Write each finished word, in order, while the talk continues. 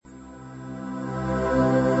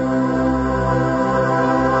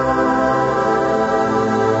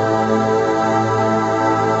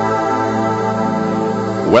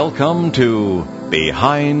Welcome to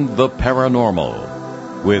Behind the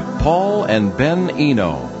Paranormal with Paul and Ben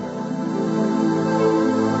Eno.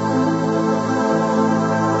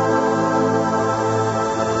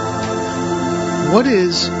 What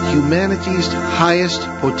is humanity's highest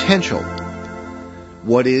potential?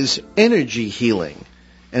 What is energy healing?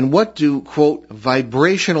 And what do, quote,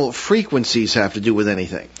 vibrational frequencies have to do with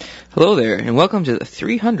anything? Hello there, and welcome to the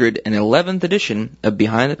 311th edition of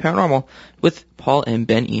Behind the Paranormal with Paul and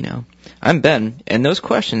Ben Eno. I'm Ben, and those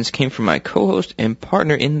questions came from my co-host and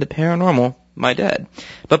partner in the paranormal, my dad.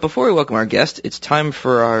 But before we welcome our guest, it's time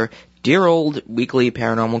for our dear old weekly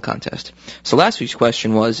paranormal contest. So last week's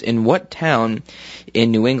question was, in what town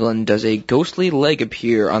in New England does a ghostly leg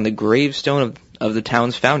appear on the gravestone of the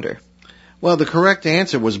town's founder? Well, the correct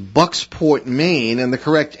answer was Bucksport, Maine, and the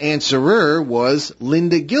correct answerer was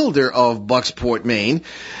Linda Gilder of Bucksport, Maine.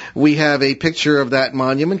 We have a picture of that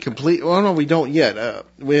monument complete. Well, no, we don't yet.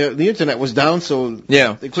 The internet was down, so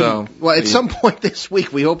yeah. They couldn't. Well, at some point this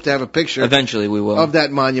week, we hope to have a picture. Eventually, we will of that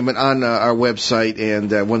monument on our website,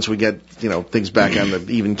 and once we get things back on the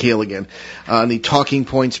even keel again, on the talking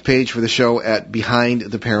points page for the show at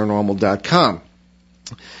BehindTheParanormal.com.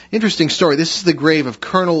 Interesting story. This is the grave of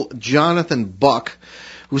Colonel Jonathan Buck,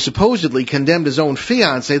 who supposedly condemned his own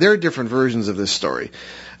fiancée. There are different versions of this story.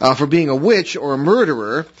 For being a witch or a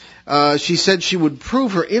murderer. She said she would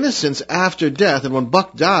prove her innocence after death, and when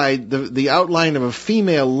Buck died, the outline of a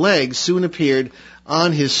female leg soon appeared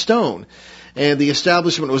on his stone. And the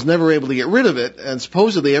establishment was never able to get rid of it, and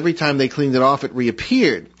supposedly every time they cleaned it off, it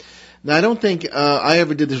reappeared. Now, I don't think I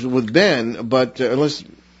ever did this with Ben, but unless...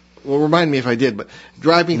 Well, remind me if I did, but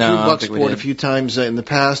driving through Bucksport a few times in the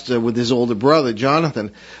past with his older brother,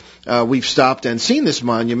 Jonathan, we've stopped and seen this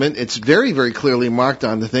monument. It's very, very clearly marked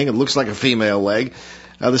on the thing. It looks like a female leg.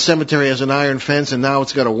 The cemetery has an iron fence, and now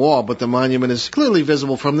it's got a wall, but the monument is clearly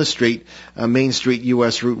visible from the street, Main Street,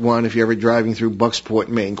 U.S. Route 1, if you're ever driving through Bucksport,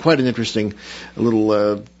 Maine. Quite an interesting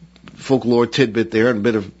little folklore tidbit there, and a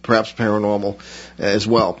bit of perhaps paranormal as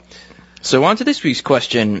well. So on to this week's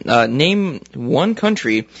question. Name one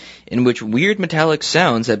country in which weird metallic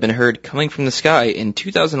sounds have been heard coming from the sky in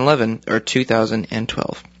 2011 or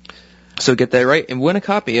 2012. So get that right and win a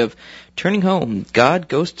copy of Turning Home, God,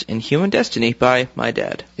 Ghosts, and Human Destiny by my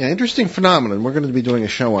dad. Yeah, interesting phenomenon. We're going to be doing a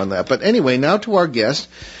show on that. But anyway, now to our guest.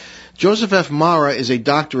 Joseph F. Mara is a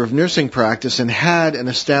doctor of nursing practice and had an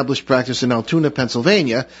established practice in Altoona,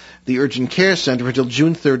 Pennsylvania, the Urgent Care Center, until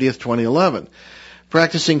June 30th, 2011.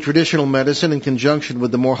 Practicing traditional medicine in conjunction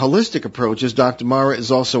with the more holistic approaches, Dr. Mara is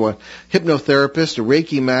also a hypnotherapist, a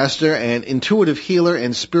Reiki master, an intuitive healer,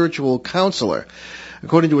 and spiritual counselor.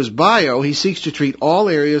 According to his bio, he seeks to treat all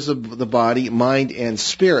areas of the body, mind, and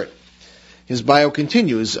spirit. His bio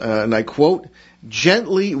continues, and I quote,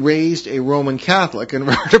 "Gently raised a Roman Catholic," and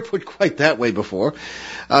I've heard it put quite that way before.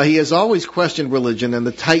 He has always questioned religion and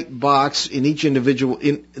the tight box in each individual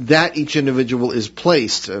is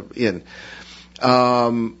placed in.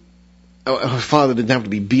 Her father didn't have to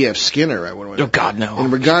be B.F. Skinner. Oh, God, no. In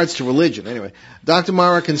regards to religion, anyway. Dr.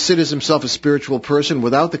 Mara considers himself a spiritual person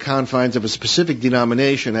without the confines of a specific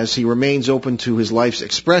denomination, as he remains open to his life's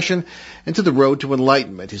expression and to the road to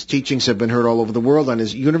enlightenment. His teachings have been heard all over the world on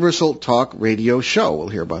his Universal Talk radio show. We'll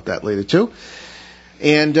hear about that later, too.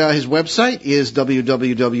 And his website is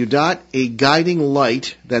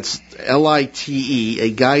www.aguidinglight, that's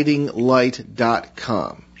L-I-T-E,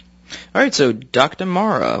 aguidinglight.com. All right, so Dr.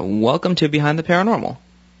 Mara, welcome to Behind the Paranormal.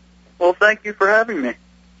 Well, thank you for having me.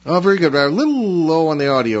 Oh, very good. A little low on the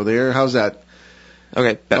audio there. How's that?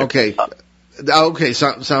 Okay, better. Okay,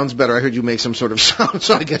 sounds better. I heard you make some sort of sound,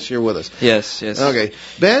 so I guess you're with us. Yes. Okay.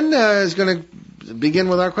 Ben is going to begin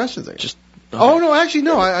with our questions. Oh, no, actually,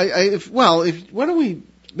 no.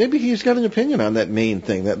 Maybe he's got an opinion on that Maine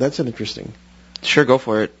thing. That's an interesting. Sure, go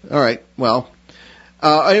for it. All right, well.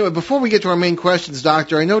 Anyway, before we get to our main questions,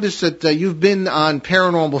 Doctor, I noticed that you've been on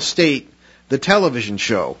Paranormal State, the television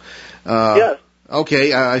show. Yes.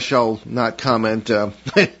 Okay, I shall not comment.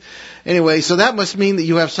 Anyway, so that must mean that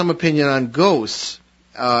you have some opinion on ghosts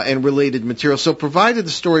and related material. So provided the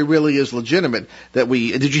story really is legitimate,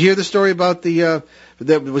 did you hear the story about that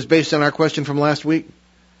was based on our question from last week?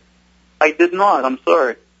 I did not. I'm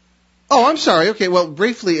sorry. Oh, I'm sorry. Okay, well,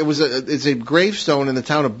 briefly, it's a gravestone in the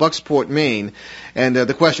town of Bucksport, Maine, and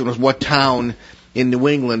the question was what town in New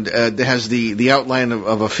England has the outline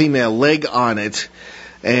of a female leg on it,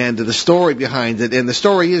 and the story behind it. And the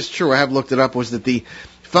story is true. I have looked it up. Was that the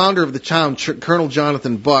founder of the town, Colonel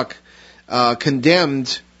Jonathan Buck,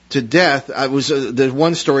 condemned to death? The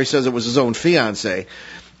one story says it was his own fiancée.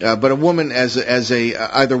 But a woman as a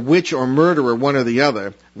either witch or murderer, one or the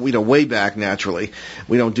other, way back naturally.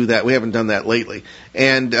 We don't do that. We haven't done that lately.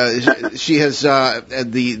 And she has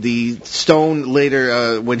the stone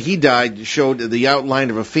later when he died showed the outline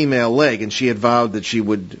of a female leg, and she had vowed that she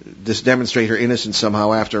would demonstrate her innocence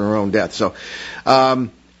somehow after her own death. So, I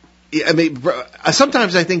mean,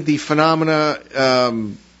 sometimes I think the phenomena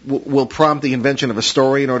will prompt the invention of a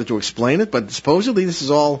story in order to explain it, but supposedly this is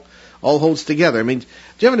all holds together. I mean, do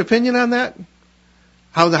you have an opinion on that?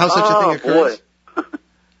 How such a thing occurs? Boy.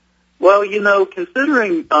 Well,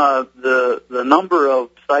 considering the number of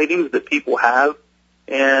sightings that people have,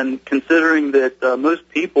 and considering that most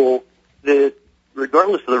people, that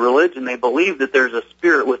regardless of the religion, they believe that there's a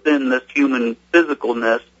spirit within this human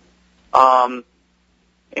physicalness. I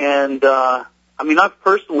mean, I've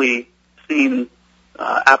personally seen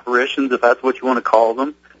apparitions, if that's what you want to call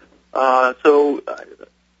them.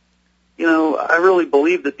 I really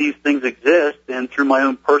believe that these things exist, and through my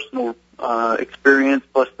own personal experience,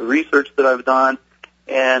 plus the research that I've done,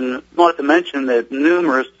 and not to mention that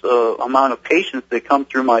numerous amount of patients that come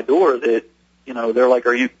through my door that, they're like,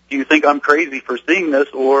 do you think I'm crazy for seeing this,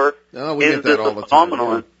 or is this a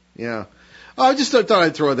phenomenon? Yeah. Oh, I just thought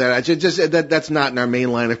I'd throw that at you. That's not in our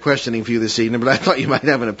main line of questioning for you this evening, but I thought you might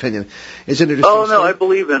have an opinion. It's an interesting story. I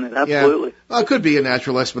believe in it. Absolutely. Yeah. Well, it could be a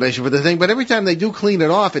natural explanation for the thing, but every time they do clean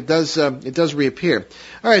it off, it does reappear.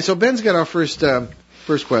 All right, so Ben's got our first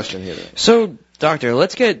question here. So, Doctor,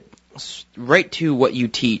 let's get right to what you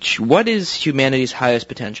teach. What is humanity's highest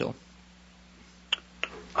potential?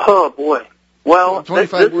 Oh, boy. Well,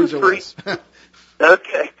 25 words or less.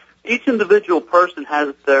 Okay. Each individual person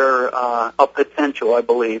has their a potential, I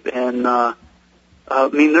believe, and I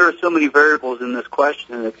mean, there are so many variables in this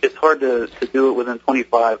question. It's hard to do it within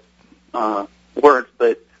 25 words,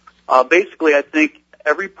 but basically, I think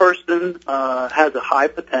every person has a high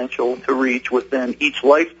potential to reach within each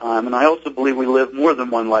lifetime, and I also believe we live more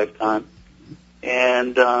than one lifetime.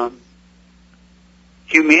 And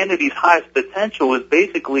humanity's highest potential is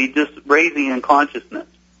basically just raising in consciousness.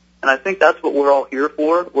 And I think that's what we're all here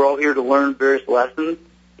for. We're all here to learn various lessons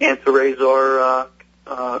and to raise our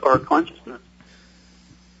consciousness.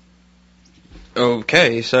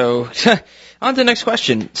 Okay, so on to the next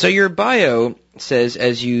question. So your bio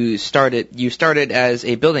says you started as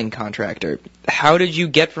a building contractor. How did you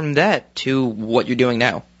get from that to what you're doing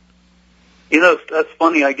now? That's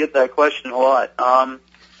funny. I get that question a lot.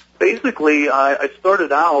 Basically, I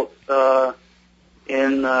started out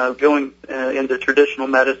in going into traditional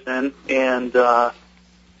medicine, and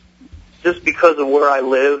just because of where I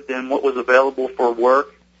lived and what was available for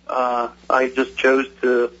work, I just chose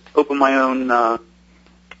to open my own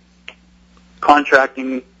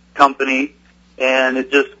contracting company, and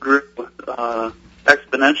it just grew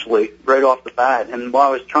exponentially right off the bat. And while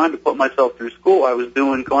I was trying to put myself through school, I was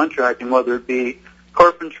doing contracting, whether it be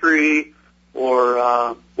carpentry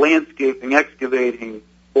or landscaping, excavating,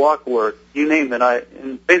 block work, you name it.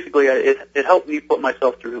 And basically it helped me put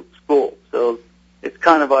myself through school. So it's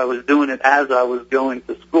kind of, I was doing it as I was going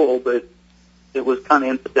to school, but it was kind of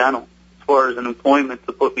incidental as far as an employment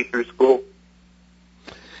to put me through school.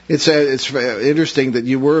 It's interesting that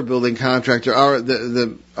you were a building contractor.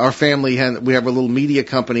 Our family we have a little media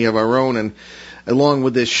company of our own, and along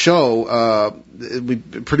with this show, we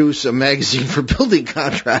produce a magazine for building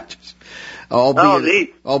contractors.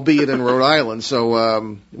 Albeit in Rhode Island.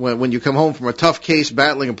 So when you come home from a tough case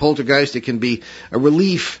battling a poltergeist, it can be a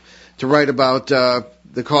relief to write about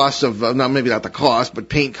the cost of, maybe not the cost, but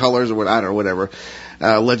paint colors or whatever,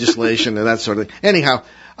 legislation and that sort of thing. Anyhow,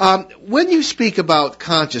 when you speak about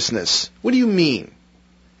consciousness, what do you mean?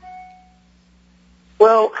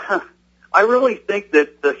 Well, I really think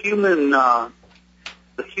that the human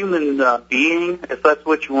being, if that's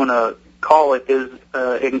what you want to call it, it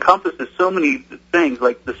encompasses so many things,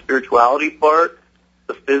 like the spirituality part,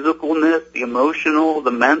 the physicalness, the emotional,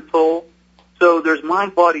 the mental. So there's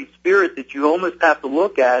mind, body, spirit that you almost have to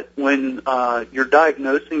look at when you're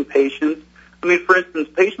diagnosing patients. I mean, for instance,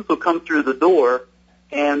 patients will come through the door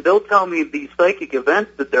and they'll tell me these psychic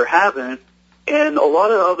events that they're having, and a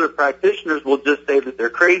lot of other practitioners will just say that they're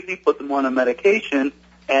crazy, put them on a medication,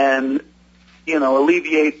 and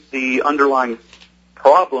alleviate the underlying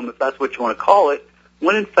problem, if that's what you want to call it,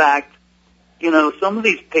 when in fact, some of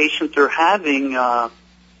these patients are having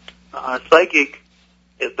psychic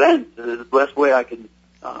events, is the best way I can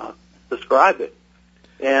describe it.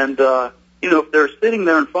 And, if they're sitting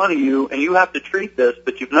there in front of you and you have to treat this,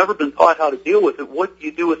 but you've never been taught how to deal with it, what do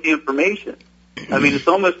you do with the information? I mean, it's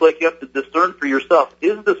almost like you have to discern for yourself,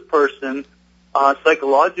 is this person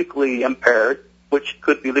psychologically impaired, which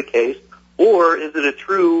could be the case, or is it a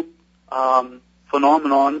true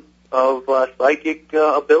phenomenon of psychic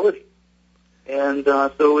ability? And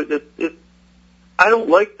so I don't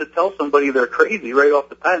like to tell somebody they're crazy right off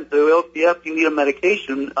the bat and say, well, if you need a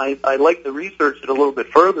medication, I like to research it a little bit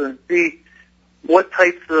further and see what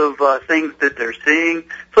types of things that they're seeing,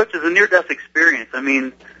 such as a near-death experience. I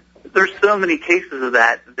mean, there's so many cases of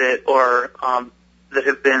that are that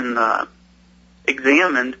have been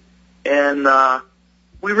examined, and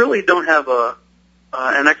we really don't have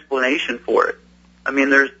an explanation for it. I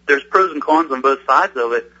mean, there's pros and cons on both sides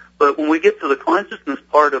of it, but when we get to the consciousness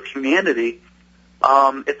part of humanity,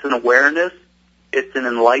 it's an awareness, it's an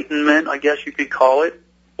enlightenment, I guess you could call it,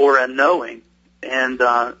 or a knowing, and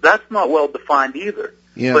that's not well defined either.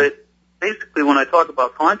 Yeah. But basically, when I talk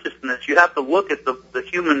about consciousness, you have to look at the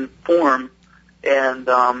human form and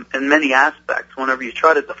in many aspects whenever you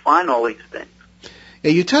try to define all these things.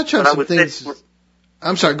 Yeah, you touch on some things.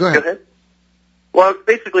 I'm sorry, go ahead. Well,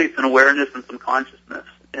 basically, it's an awareness and some consciousness,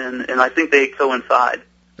 and I think they coincide.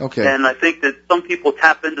 Okay. And I think that some people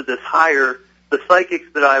tap into this higher. The psychics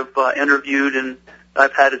that I've interviewed and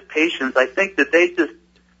I've had as patients, I think that they just,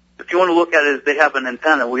 if you want to look at it as they have an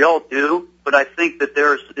antenna, we all do, but I think that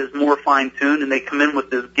theirs is more fine-tuned and they come in with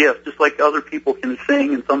this gift, just like other people can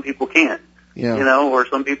sing and some people can't, or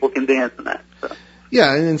some people can dance and that. So.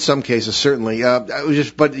 Yeah, and in some cases, certainly.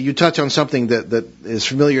 But you touch on something that is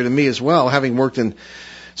familiar to me as well, having worked in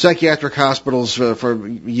psychiatric hospitals for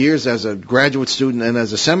years as a graduate student and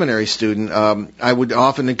as a seminary student. I would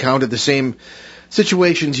often encounter the same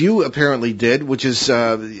situations you apparently did, which is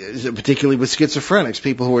particularly with schizophrenics,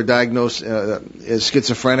 people who are diagnosed as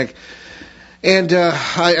schizophrenic. And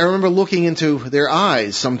I remember looking into their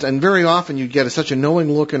eyes, and very often you'd get such a knowing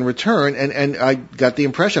look in return, and I got the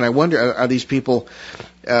impression, I wonder, are these people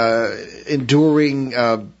enduring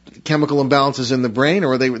chemical imbalances in the brain,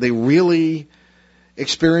 or are they really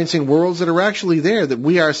experiencing worlds that are actually there that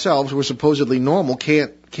we ourselves, who are supposedly normal,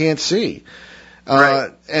 can't see?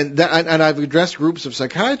 Right. And I've addressed groups of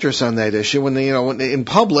psychiatrists on that issue. When in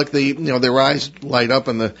public, their eyes light up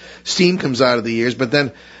and the steam comes out of the ears. But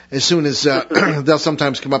then, as soon as they'll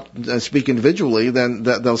sometimes come up and speak individually, then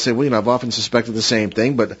they'll say, "Well, I've often suspected the same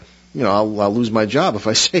thing, but I'll lose my job if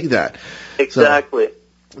I say that." Exactly. So,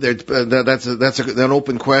 that's an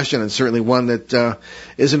open question, and certainly one that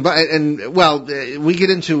is we get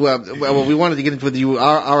into we wanted to get into with you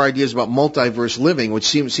our ideas about multiverse living, which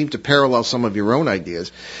seem to parallel some of your own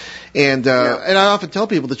ideas. And I often tell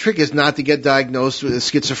people the trick is not to get diagnosed with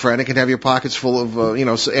schizophrenic and have your pockets full of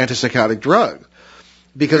antipsychotic drugs.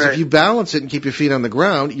 Because if you balance it and keep your feet on the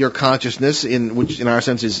ground, your consciousness, which in our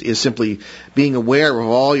sense is simply being aware of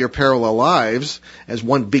all your parallel lives as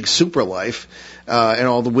one big super life, and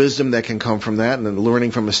all the wisdom that can come from that, and then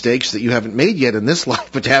learning from mistakes that you haven't made yet in this life,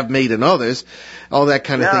 but have made in others, all that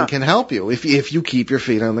kind of thing can help you if you keep your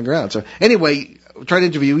feet on the ground. So anyway, try to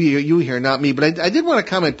interview you here, not me, but I did want to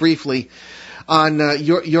comment briefly on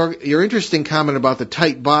your interesting comment about the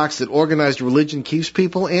tight box that organized religion keeps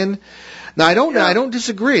people in. Now, I don't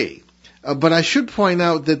disagree, but I should point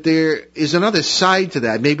out that there is another side to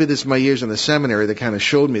that. Maybe this is my years in the seminary that kind of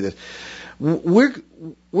showed me this.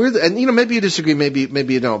 Maybe you disagree,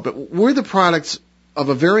 maybe you don't, but we're the products of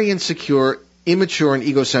a very insecure, immature, and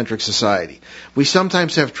egocentric society. We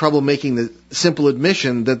sometimes have trouble making the simple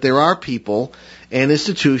admission that there are people and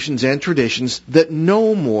institutions and traditions that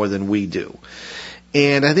know more than we do.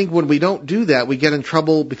 And I think when we don't do that, we get in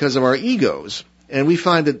trouble because of our egos. And we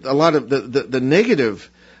find that a lot of the negative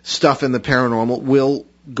stuff in the paranormal will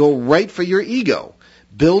go right for your ego,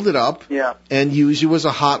 build it up, and use you as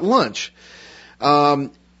a hot lunch.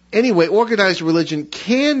 Anyway, organized religion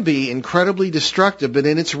can be incredibly destructive, but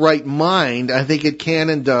in its right mind, I think it can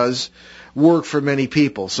and does work for many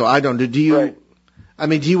people. So I don't know. Do you? Right. I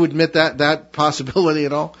mean, do you admit that possibility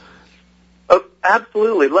at all? Oh,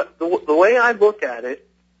 absolutely. The way I look at it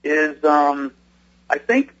is, I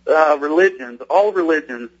think all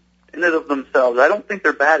religions, in and of themselves, I don't think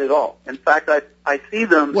they're bad at all. In fact, I see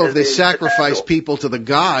them. Well, if they sacrifice people to the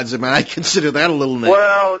gods, I mean, I consider that a little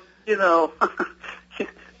negative. Well,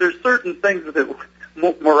 there's certain things that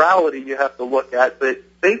morality you have to look at, but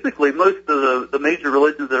basically most of the major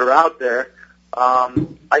religions that are out there,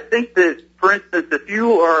 I think that, for instance, if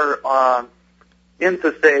you are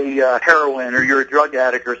into, say, heroin, or you're a drug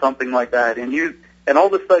addict or something like that, and all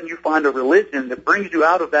of a sudden you find a religion that brings you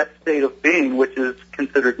out of that state of being, which is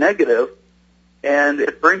considered negative, and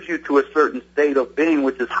it brings you to a certain state of being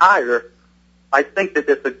which is higher, I think that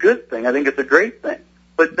it's a good thing. I think it's a great thing.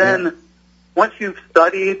 But then once you've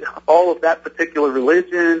studied all of that particular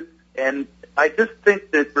religion and I just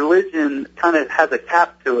think that religion kind of has a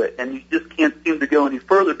cap to it, and you just can't seem to go any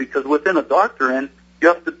further because within a doctrine, you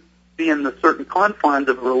have to be in the certain confines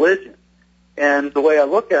of religion. And the way I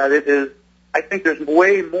look at it is, I think there's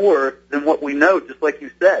way more than what we know, just like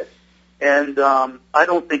you said. And I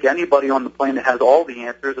don't think anybody on the planet has all the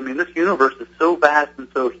answers. I mean, this universe is so vast and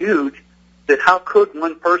so huge that how could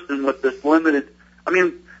one person with this limited, I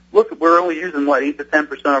mean, look, we're only using, 8 to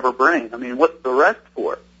 10% of our brain. I mean, what's the rest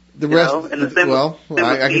for? The rest, And the same well, with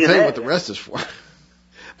I can tell you what the rest is for.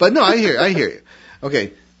 But no, I hear you.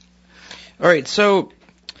 Okay. All right, so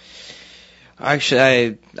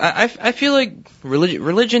actually, I feel like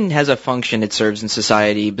religion has a function it serves in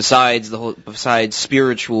society besides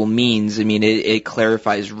spiritual means. I mean, it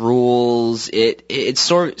clarifies rules. It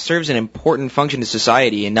serves an important function to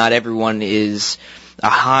society, and not everyone is a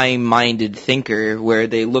high-minded thinker where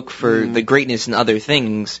they look for the greatness in other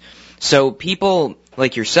things. So people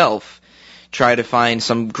like yourself try to find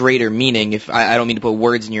some greater meaning. If I don't mean to put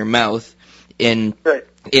words in your mouth, in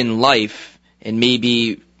life, and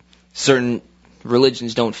maybe certain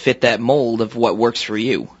religions don't fit that mold of what works for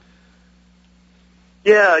you.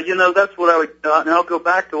 Yeah, that's what I would, and I'll go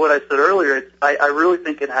back to what I said earlier. I really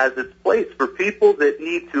think it has its place for people that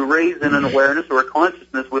need to raise in an awareness or a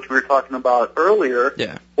consciousness, which we were talking about earlier,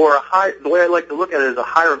 or the way I like to look at it is a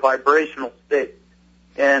higher vibrational state.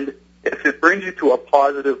 And if it brings you to a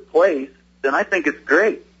positive place, then I think it's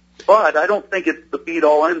great. But I don't think it's the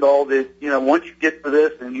be-all, end-all that, once you get to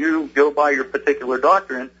this and you go by your particular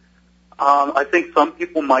doctrine, I think some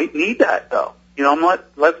people might need that, though.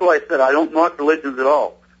 That's why I said I don't knock religions at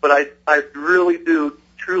all. But I really do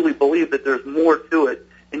truly believe that there's more to it.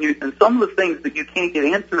 And some of the things that you can't get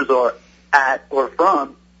answers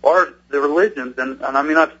from are the religions. And I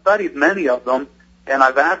mean, I've studied many of them, and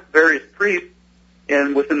I've asked various priests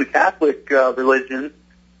within the Catholic religion,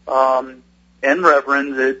 and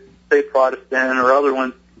reverends that say Protestant or other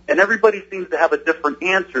ones, and everybody seems to have a different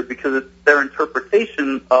answer because it's their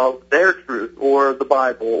interpretation of their truth or the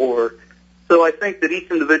Bible. So I think that each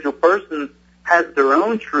individual person has their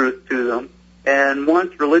own truth to them, and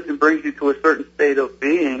once religion brings you to a certain state of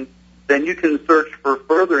being, then you can search for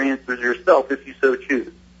further answers yourself if you so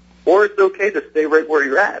choose. Or it's okay to stay right where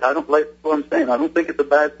you're at. I don't like what I'm saying. I don't think it's a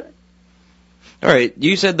bad thing. All right,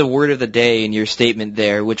 you said the word of the day in your statement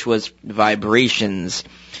there, which was vibrations.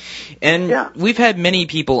 And we've had many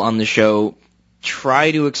people on the show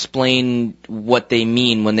try to explain what they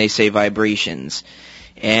mean when they say vibrations.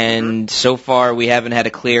 And so far, we haven't had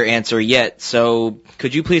a clear answer yet. So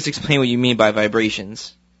could you please explain what you mean by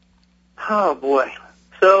vibrations? Oh, boy.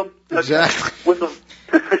 So, exactly.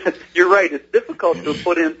 You're right. It's difficult to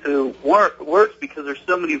put into words because there's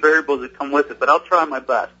so many variables that come with it, but I'll try my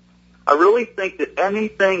best. I really think that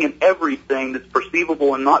anything and everything that's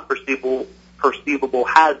perceivable and not perceivable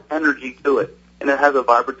has energy to it, and it has a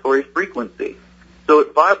vibratory frequency. So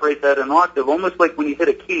it vibrates at an octave, almost like when you hit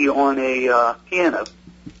a key on a piano,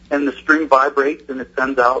 and the string vibrates and it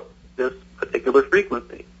sends out this particular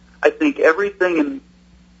frequency. I think everything, and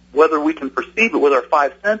whether we can perceive it with our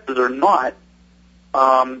five senses or not,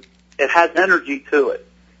 it has energy to it.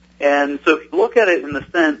 And so if you look at it in the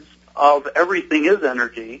sense of everything is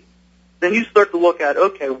energy, then you start to look at,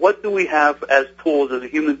 okay, what do we have as tools as a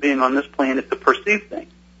human being on this planet to perceive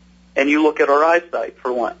things? And you look at our eyesight,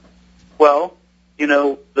 for one. Well,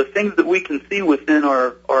 the things that we can see within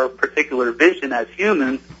our particular vision as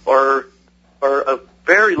humans are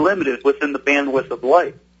very limited within the bandwidth of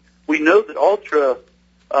light. We know that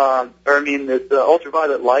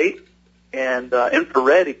ultraviolet light and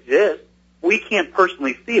infrared exist. We can't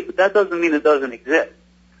personally see it, but that doesn't mean it doesn't exist.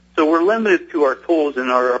 So we're limited to our tools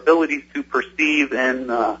and our abilities to perceive and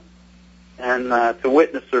to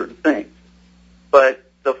witness certain things. But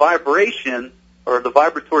the vibration or the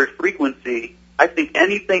vibratory frequency, I think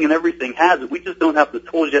anything and everything has it. We just don't have the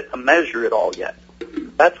tools yet to measure it all yet.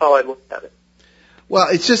 That's how I look at it. Well,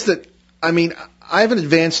 it's just that, I mean, I have an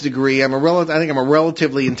advanced degree. I think I'm a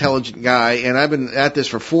relatively intelligent guy, and I've been at this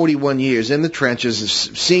for 41 years in the trenches,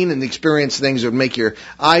 seen and experienced things that would make your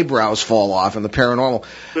eyebrows fall off in the paranormal.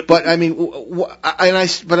 But I mean,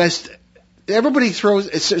 everybody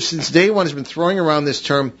throws, since day one, has been throwing around this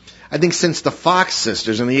term, I think since the Fox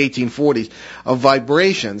sisters in the 1840s, of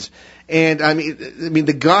vibrations. And I mean,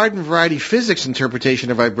 the garden variety physics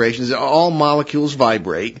interpretation of vibrations is all molecules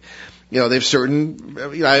vibrate. They've certain,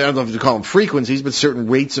 I don't know if you call them frequencies, but certain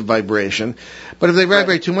rates of vibration. But if they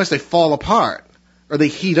vibrate too much, they fall apart or they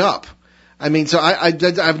heat up. I mean, so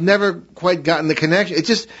I've never quite gotten the connection.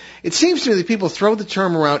 It seems to me that people throw the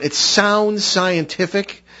term around. It sounds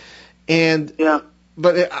scientific, but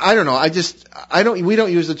But I don't know. We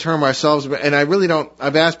don't use the term ourselves, and I really don't.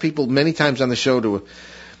 I've asked people many times on the show to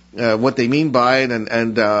what they mean by it,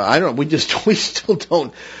 and I don't know. We still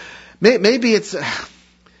don't. Maybe it's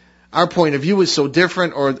our point of view is so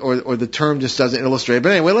different, or the term just doesn't illustrate.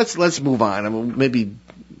 But anyway, let's move on. I mean, maybe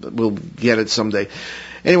we'll get it someday.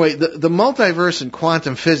 Anyway, the multiverse and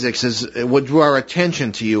quantum physics is what drew our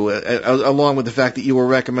attention to you, along with the fact that you were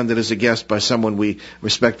recommended as a guest by someone we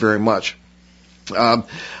respect very much. How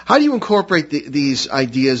do you incorporate these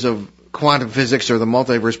ideas of quantum physics or the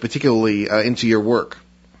multiverse particularly into your work?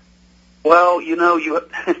 Well,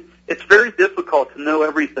 it's very difficult to know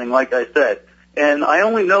everything, like I said. And I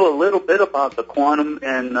only know a little bit about the quantum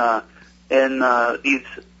and these.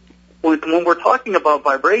 When we're talking about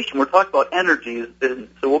vibration, we're talking about energies, and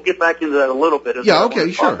so we'll get back into that a little bit. Yeah,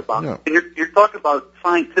 okay, sure. Yeah. And you're talking about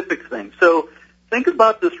scientific things. So think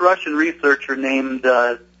about this Russian researcher named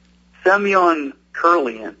Semyon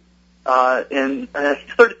Kurlian, and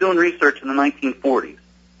he started doing research in the 1940s.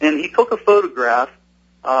 And he took a photograph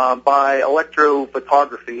by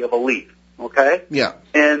electrophotography of a leaf. Okay? Yeah.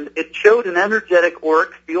 And it showed an energetic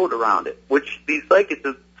auric field around it, which these psychics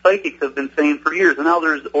have been saying for years, and now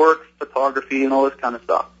there's auric photography and all this kind of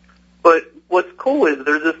stuff. But what's cool is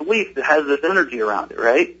there's this leaf that has this energy around it,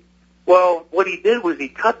 right? Well, what he did was he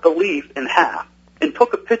cut the leaf in half and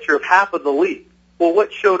took a picture of half of the leaf. Well,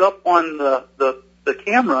 what showed up on the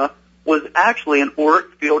camera was actually an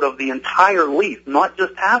auric field of the entire leaf, not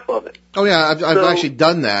just half of it. Oh, yeah, I've actually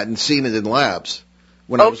done that and seen it in labs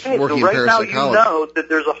when I was working in parapsychology. Now you know that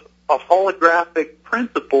there's a holographic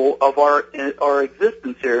principle of our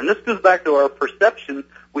existence here. And this goes back to our perception.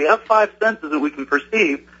 We have 5 senses that we can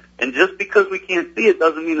perceive, and just because we can't see it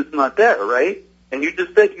doesn't mean it's not there, right? And you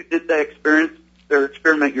just said you did that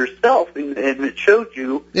experiment yourself, and it showed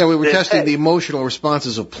you. Yeah, we were testing the emotional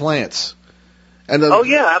responses of plants. And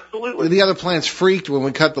yeah, absolutely. The other plants freaked when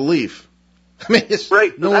we cut the leaf. I mean, it's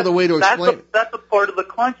right. no other way to explain it. That's a part of the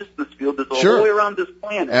consciousness field that's all the way around this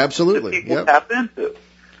planet. Absolutely. That people tap into.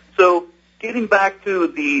 So getting back to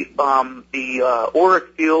the auric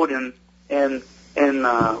field and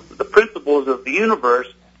the principles of the universe,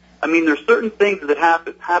 I mean, there's certain things that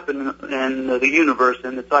happen in the universe,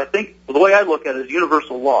 and it's, I think, the way I look at it is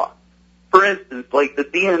universal law. For instance, like the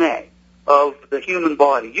DNA of the human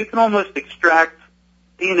body, you can almost extract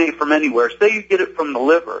DNA from anywhere. Say you get it from the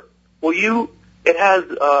liver. Well,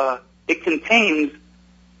 it contains,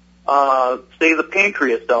 say, the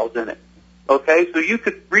pancreas cells in it. Okay, so you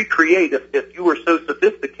could recreate, if you were so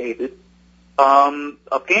sophisticated,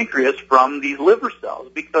 a pancreas from these liver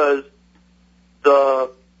cells, because a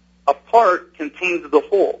part contains the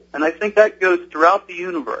whole. And I think that goes throughout the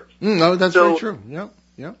universe. No, that's very true. Yeah.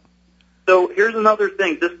 So here's another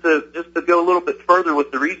thing, just to go a little bit further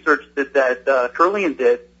with the research that Kurlian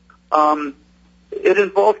did. It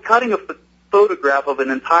involved cutting a photograph of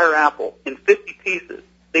an entire apple in 50 pieces.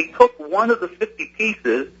 They took one of the 50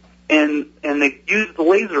 pieces and they used the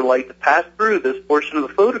laser light to pass through this portion of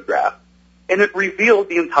the photograph, and it revealed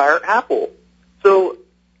the entire apple. So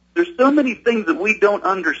there's so many things that we don't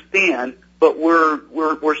understand, but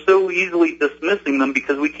we're so easily dismissing them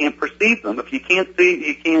because we can't perceive them. If you can't see it,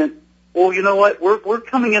 you can't. Well, you know what? We're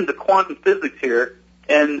coming into quantum physics here,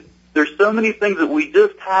 and there's so many things that we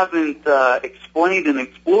just haven't explained and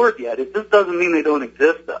explored yet. It just doesn't mean they don't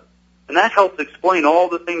exist, though. And that helps explain all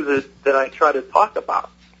the things that I try to talk about.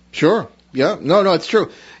 Sure. Yeah. No, it's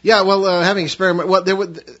true. Yeah. Well, having experiment. Well,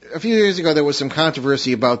 a few years ago there was some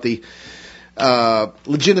controversy about the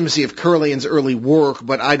legitimacy of Kurlian's early work,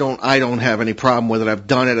 but I don't have any problem with it. I've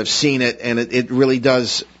done it. I've seen it, and it really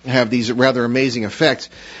does have these rather amazing effects.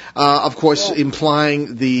 Of course,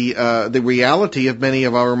 implying the reality of many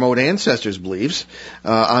of our remote ancestors' beliefs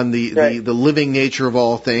on the living nature of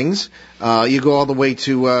all things. You go all the way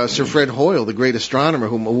to Sir Fred Hoyle, the great astronomer,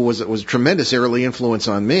 who was a tremendous early influence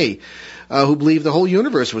on me, who believed the whole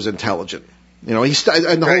universe was intelligent. You know, and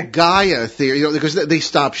the whole Gaia theory, because they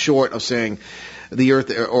stopped short of saying the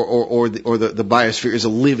Earth or the biosphere is a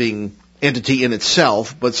living entity in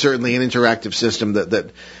itself, but certainly an interactive system that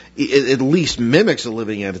at least mimics a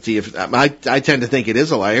living entity. I tend to think it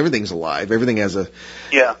is alive. Everything's alive. Everything has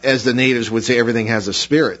as the natives would say, everything has a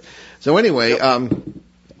spirit. So anyway,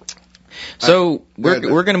 so we're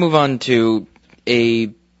going to move on to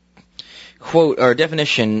a quote or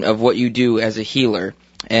definition of what you do as a healer.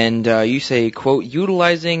 And you say, quote,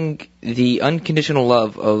 utilizing the unconditional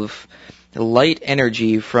love of light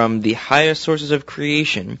energy from the highest sources of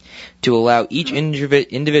creation to allow each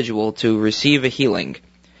individual to receive a healing.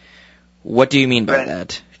 What do you mean by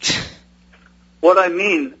that? What I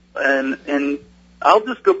mean, and I'll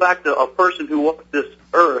just go back to a person who walked this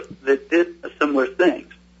earth that did similar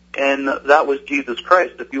things, and that was Jesus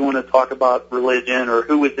Christ. If you want to talk about religion or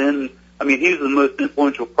who was in, I mean, he's the most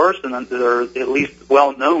influential person, or at least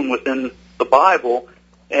well known within the Bible,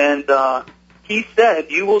 and he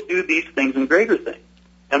said, "You will do these things and greater things."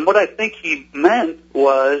 And what I think he meant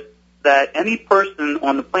was that any person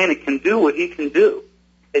on the planet can do what he can do,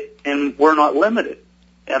 and we're not limited.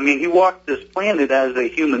 I mean, he walked this planet as a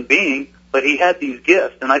human being, but he had these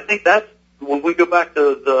gifts, and I think that's, when we go back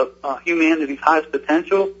to the humanity's highest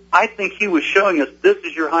potential, I think he was showing us this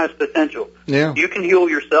is your highest potential. Yeah. You can heal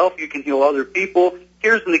yourself, you can heal other people.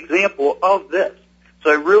 Here's an example of this.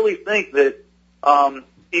 So I really think that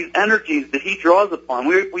these energies that he draws upon,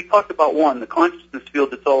 we talked about one, the consciousness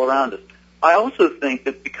field that's all around us. I also think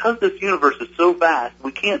that because this universe is so vast,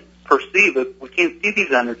 we can't perceive it, we can't see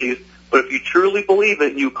these energies, but if you truly believe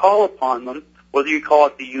it and you call upon them, whether you call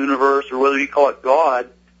it the universe or whether you call it God,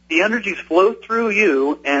 the energies flow through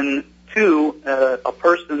you and to a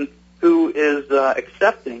person who is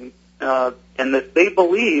accepting, and that they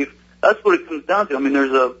believe. That's what it comes down to. I mean,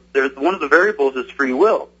 there's one of the variables is free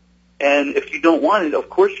will, and if you don't want it, of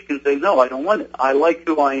course you can say no, I don't want it. I like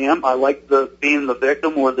who I am. I like being the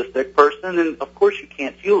victim or the sick person, and of course you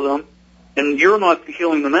can't heal them, and you're not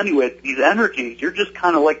healing them anyway. These energies, you're just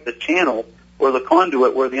kind of like the channel or the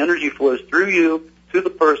conduit where the energy flows through you to the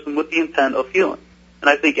person with the intent of healing. And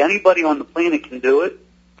I think anybody on the planet can do it.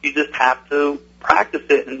 You just have to practice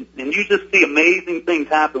it, and you just see amazing things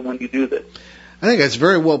happen when you do this. I think that's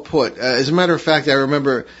very well put. As a matter of fact, I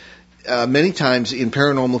remember many times in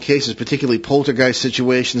paranormal cases, particularly poltergeist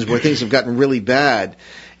situations where things have gotten really bad,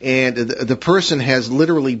 and the person has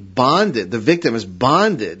literally bonded, the victim is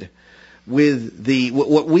bonded with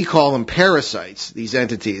what we call them parasites, these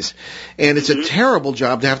entities. And it's a terrible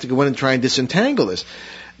job to have to go in and try and disentangle this.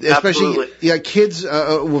 Especially, kids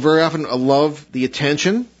will very often love the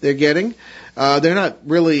attention they're getting. They're not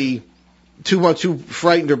really too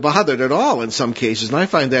frightened or bothered at all in some cases, and I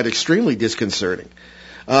find that extremely disconcerting.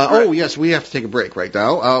 Oh, yes, we have to take a break right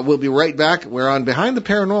now. We'll be right back. We're on Behind the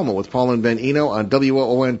Paranormal with Paul and Ben Eno on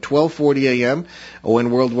WOON 1240 AM,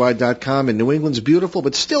 ONWorldwide.com in New England's beautiful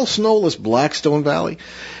but still snowless Blackstone Valley.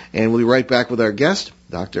 And we'll be right back with our guest,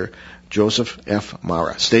 Dr. Joseph F.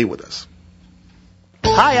 Mara. Stay with us.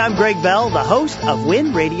 Hi, I'm Greg Bell, the host of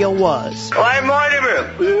When Radio Was. Why,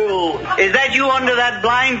 Mortimer. Bill. Is that you under that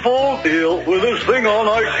blindfold? Bill, with this thing on,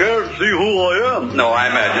 I can't see who I am. No, I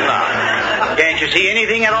imagine not. Can't you see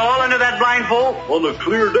anything at all under that blindfold? On a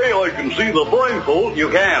clear day, I can see the blindfold. You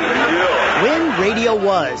can? Yeah. When Radio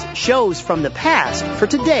Was, shows from the past for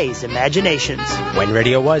today's imaginations. When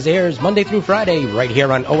Radio Was airs Monday through Friday, right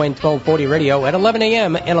here on ON 1240 Radio at 11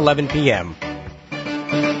 a.m. and 11 p.m.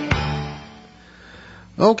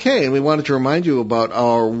 Okay, and we wanted to remind you about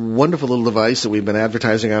our wonderful little device that we've been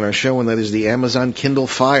advertising on our show, and that is the Amazon Kindle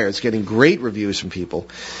Fire. It's getting great reviews from people,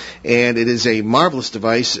 and it is a marvelous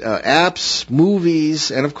device. Apps,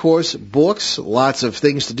 movies, and of course books. Lots of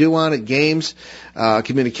things to do on it. Games,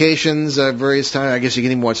 communications, various times. I guess you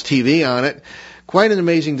can even watch TV on it. Quite an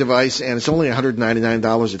amazing device, and it's only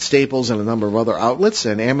 $199 at Staples and a number of other outlets,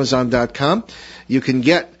 and Amazon.com. You can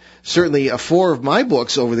get certainly 4 of my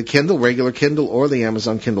books over the Kindle, regular Kindle, or the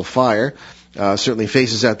Amazon Kindle Fire. Certainly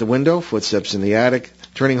Faces at the Window, Footsteps in the Attic,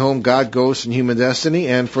 Turning Home, God, Ghosts, and Human Destiny.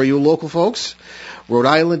 And for you local folks, Rhode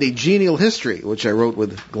Island, A Genial History, which I wrote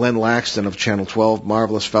with Glenn Laxton of Channel 12,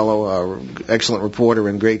 marvelous fellow, excellent reporter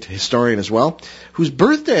and great historian as well, whose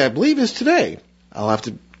birthday, I believe, is today. I'll have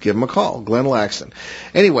to give him a call, Glenn Laxton.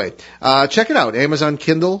 Anyway, check it out, Amazon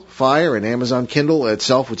Kindle Fire and Amazon Kindle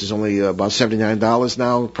itself, which is only about $79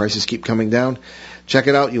 now. Prices keep coming down. Check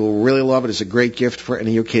it out. You will really love it. It's a great gift for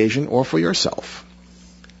any occasion or for yourself.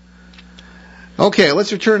 Okay,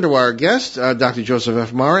 let's return to our guest, Dr. Joseph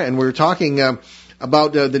F. Mara, and we're talking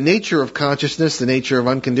about the nature of consciousness, the nature of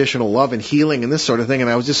unconditional love and healing and this sort of thing. And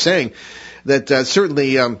I was just saying that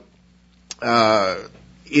certainly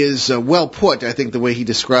is well put, I think, the way he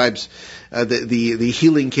describes the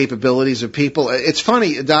healing capabilities of people. It's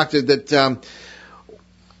funny, Doctor, that some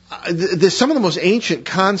of the most ancient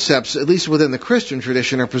concepts, at least within the Christian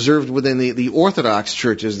tradition, are preserved within the Orthodox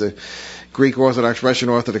churches, the Greek Orthodox, Russian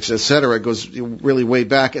Orthodox, etc. It goes really way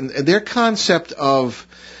back. And their concept of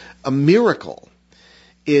a miracle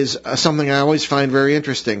is something I always find very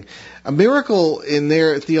interesting. A miracle, in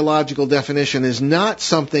their theological definition, is not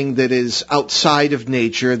something that is outside of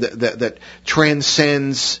nature, that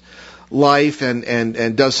transcends life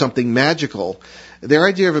and does something magical. Their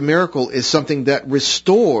idea of a miracle is something that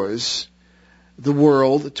restores the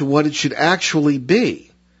world to what it should actually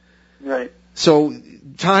be. Right. So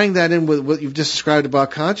tying that in with what you've just described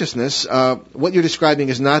about consciousness, what you're describing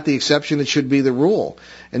is not the exception, it should be the rule.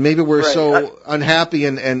 And maybe we're so unhappy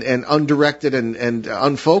and undirected and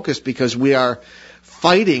unfocused because we are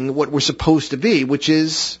fighting what we're supposed to be, which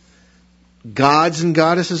is gods and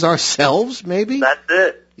goddesses ourselves, maybe? That's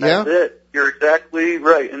it. That's it. You're exactly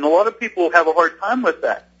right. And a lot of people have a hard time with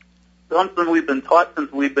that. Something we've been taught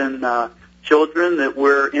since we've been children, that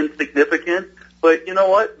we're insignificant. But you know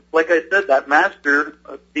what? Like I said, that master,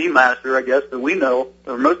 the master, I guess, that we know,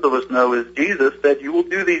 or most of us know, is Jesus, said you will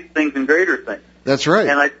do these things and greater things. That's right.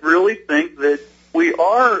 And I really think that we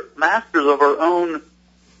are masters of our own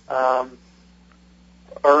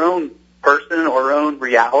person, our own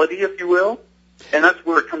reality, if you will. And that's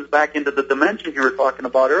where it comes back into the dimension you were talking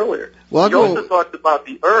about earlier. Well, you also talked about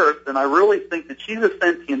the Earth, and I really think that she's a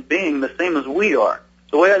sentient being the same as we are.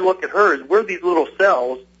 The way I look at her is we're these little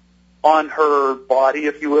cells on her body,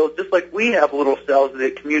 if you will, just like we have little cells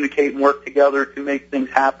that communicate and work together to make things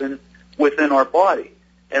happen within our body.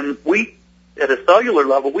 And we, at a cellular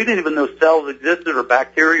level, we didn't even know cells existed or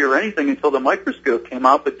bacteria or anything until the microscope came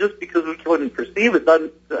out, but just because we couldn't perceive it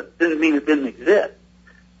didn't mean it didn't exist.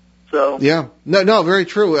 So yeah, no, very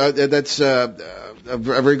true. That's a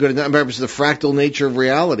very good analogy. It's the fractal nature of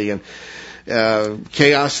reality, and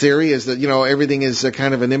chaos theory is that everything is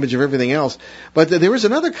kind of an image of everything else. But there is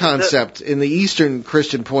another concept in the Eastern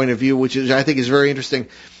Christian point of view, which I think is very interesting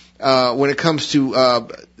when it comes to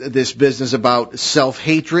this business about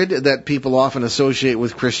self-hatred that people often associate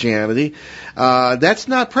with Christianity. That's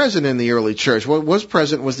not present in the early church. What was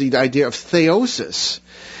present was the idea of theosis.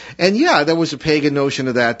 And yeah, there was a pagan notion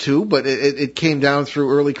of that too, but it came down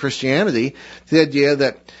through early Christianity. The idea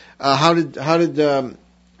that how did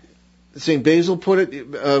St. Basil put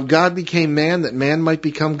it? God became man that man might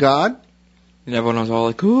become God. And everyone was all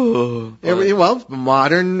like, "Ooh." Well,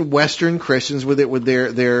 modern Western Christians with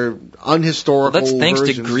their unhistorical. Well, that's thanks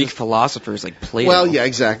versions to Greek philosophers like Plato. Well, yeah,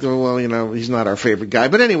 exactly. Well, he's not our favorite guy,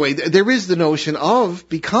 but anyway, there is the notion of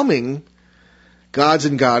becoming gods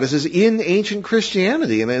and goddesses in ancient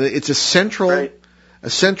Christianity, and it's a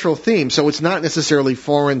central theme. So it's not necessarily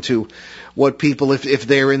foreign to what people, if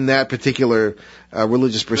they're in that particular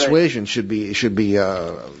religious persuasion, should be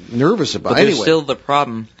nervous about. But there's still the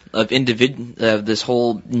problem of this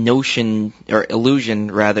whole notion or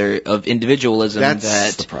illusion, rather, of individualism.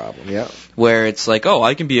 That's the problem. Yeah. Where it's like, oh,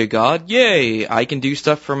 I can be a god, yay! I can do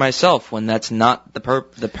stuff for myself, when that's not the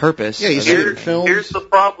purpose. Yeah, you see it in films. Here's the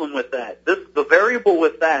problem with that. The variable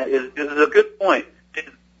with that is a good point.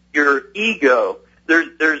 Your ego. There's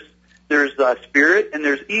spirit and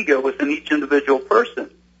there's ego within each individual person.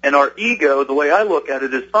 And our ego, the way I look at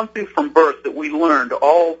it, is something from birth that we learned,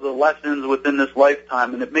 all the lessons within this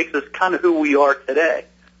lifetime, and it makes us kind of who we are today.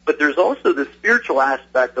 But there's also the spiritual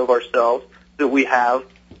aspect of ourselves that we have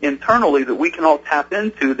internally that we can all tap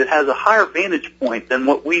into that has a higher vantage point than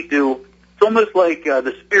what we do. It's almost like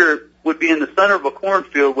the spirit would be in the center of a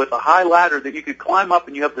cornfield with a high ladder that you could climb up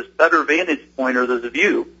and you have this better vantage point or this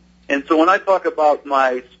view. And so when I talk about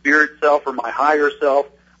my spirit self or my higher self,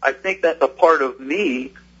 I think that's a part of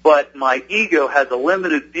me, but my ego has a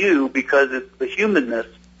limited view because it's the humanness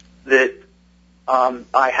that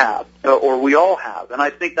I have, or we all have. And I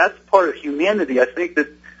think that's part of humanity. I think that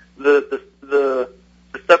the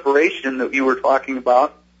separation that you were talking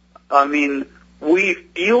about, I mean, we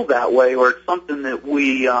feel that way, or it's something that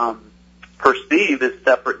we perceive as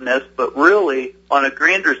separateness, but really, on a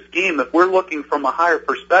grander scheme, if we're looking from a higher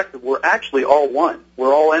perspective, we're actually all one.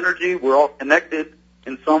 We're all energy. We're all connected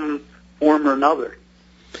in some form or another.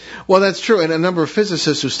 Well, that's true, and a number of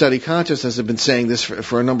physicists who study consciousness have been saying this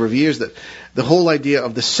for a number of years, that the whole idea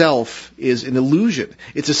of the self is an illusion.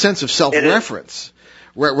 It's a sense of self-reference,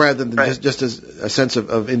 rather than just as a sense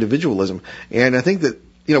of individualism. And I think that,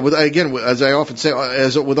 again, as I often say,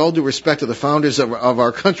 with all due respect to the founders of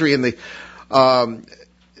our country and the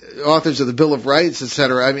authors of the Bill of Rights,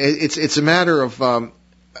 etc., I mean, it's a matter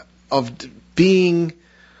of being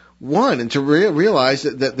one, and to realize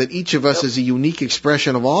that each of us is a unique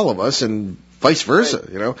expression of all of us, and vice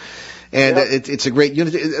versa, And it's a great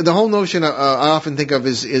unity. The whole notion I often think of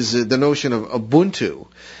is the notion of Ubuntu,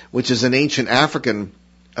 which is an ancient African,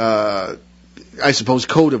 I suppose,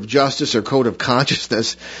 code of justice or code of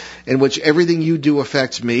consciousness, in which everything you do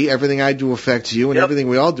affects me, everything I do affects you, and everything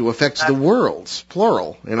we all do affects the worlds,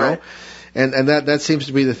 plural, Right. And that seems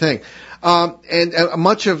to be the thing. And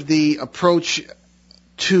much of the approach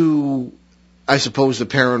to, I suppose, the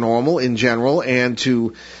paranormal in general, and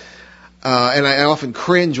to, and I often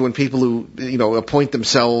cringe when people who, appoint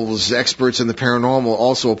themselves experts in the paranormal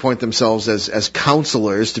also appoint themselves as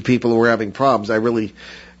counselors to people who are having problems. I really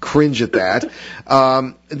cringe at that.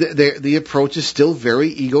 The approach is still very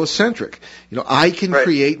egocentric. I can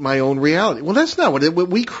create my own reality. Well, that's not what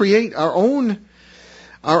we create our own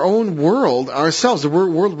world ourselves. The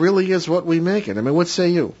world really is what we make it. I mean, what say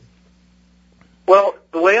you? Well,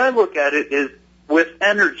 the way I look at it is with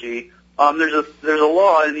energy, there's a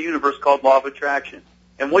law in the universe called law of attraction.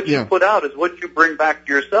 And what you put out is what you bring back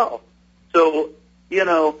to yourself. So,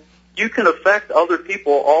 you can affect other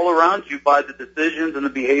people all around you by the decisions and the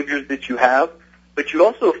behaviors that you have, but you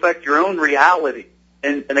also affect your own reality.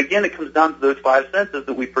 And again, it comes down to those five senses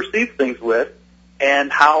that we perceive things with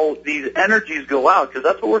and how these energies go out, because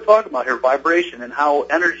that's what we're talking about here, vibration, and how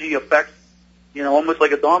energy affects, almost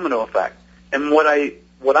like a domino effect. And what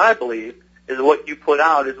I believe is what you put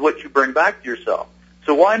out is what you bring back to yourself.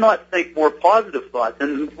 So why not think more positive thoughts?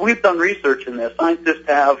 And we've done research in this. Scientists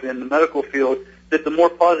have in the medical field that the more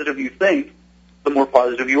positive you think, the more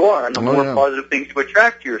positive you are, and the more positive things you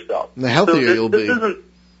attract to yourself. And the healthier you'll be.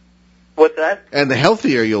 What's that? And the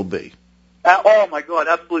healthier you'll be. Oh, my God,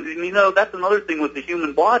 absolutely. And, that's another thing with the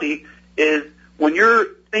human body is when you're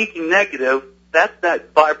thinking negative, that's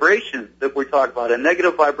that vibration that we're talking about. A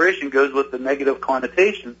negative vibration goes with the negative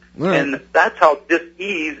connotation, and that's how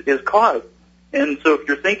dis-ease is caused. And so if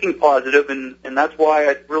you're thinking positive, and that's why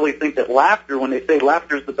I really think that laughter, when they say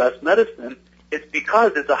laughter is the best medicine, it's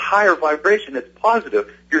because it's a higher vibration. It's positive.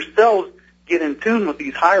 Your cells get in tune with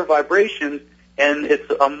these higher vibrations, and it's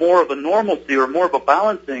more of a normalcy or more of a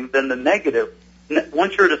balancing than the negative.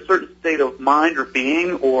 Once you're at a certain state of mind or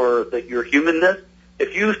being or your humanness,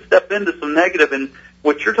 if you step into some negative, and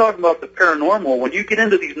what you're talking about, the paranormal, when you get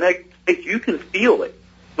into these negative states, you can feel it.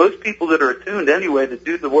 Most people that are attuned anyway that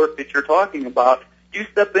do the work that you're talking about, you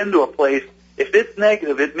step into a place, if it's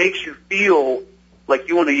negative, it makes you feel like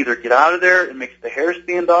you want to either get out of there, it makes the hair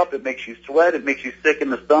stand up, it makes you sweat, it makes you sick in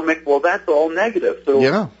the stomach. Well, that's all negative.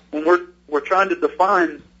 So when we're trying to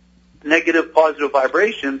define negative, positive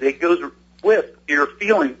vibrations, it goes with your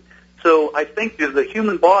feeling. So I think that the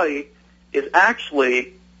human body is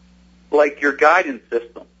actually like your guidance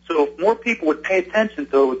system. So if more people would pay attention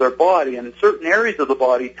to their body, and certain areas of the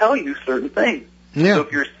body tell you certain things. Yeah, so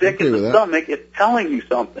if you're sick in the stomach, it's telling you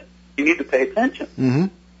something. You need to pay attention. Mm-hmm.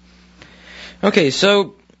 Okay,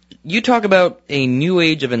 so you talk about a new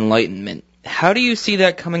age of enlightenment. How do you see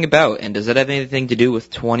that coming about, and does that have anything to do with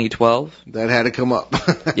 2012? That had to come up.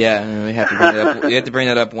 Yeah, we have to bring that up. We have to bring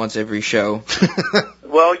that up once every show.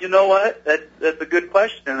 Well, you know what? That's a good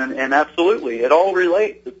question, and absolutely, it all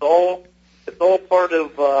relates. It's all part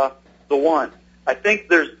of the one. I think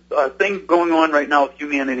there's a thing going on right now with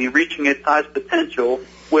humanity reaching its highest potential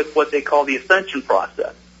with what they call the ascension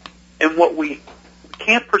process, and what we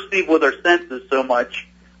can't perceive with our senses so much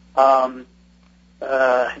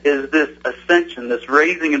is this ascension, this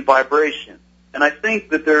raising in vibration. And I think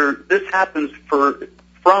that this happens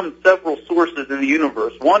from several sources in the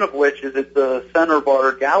universe, one of which is at the center of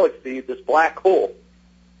our galaxy, this black hole.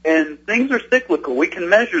 And things are cyclical. We can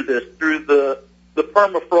measure this through the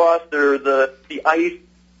permafrost or the ice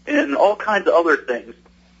and all kinds of other things.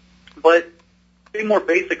 But to be more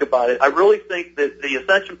basic about it, I really think that the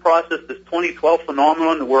ascension process, this 2012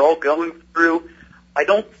 phenomenon that we're all going through, I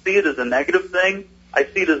don't see it as a negative thing. I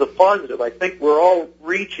see it as a positive. I think we're all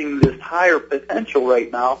reaching this higher potential right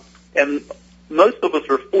now, and most of us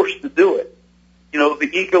are forced to do it. The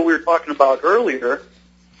ego we were talking about earlier,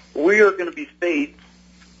 we are going to be faced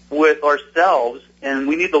with ourselves, and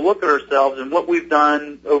we need to look at ourselves and what we've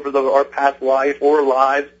done over our past life or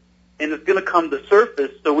lives, and it's going to come to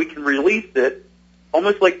surface so we can release it,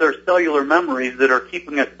 almost like there's cellular memories that are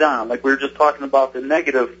keeping us down. Like we were just talking about the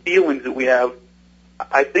negative feelings that we have.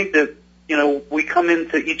 I think that, we come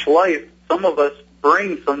into each life, some of us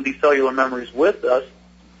bring some of these cellular memories with us,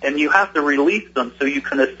 and you have to release them so you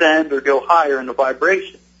can ascend or go higher in the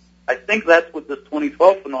vibration. I think that's what this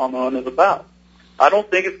 2012 phenomenon is about. I don't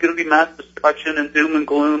think it's going to be mass destruction and doom and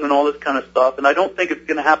gloom and all this kind of stuff, and I don't think it's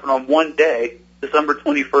going to happen on one day, December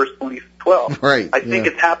 21st, 2012. Right. I think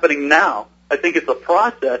it's happening now. I think it's a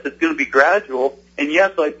process. It's going to be gradual, and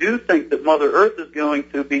yes, I do think that Mother Earth is going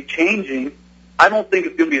to be changing. I don't think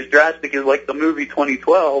it's going to be as drastic as like the movie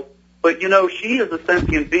 2012, but she is a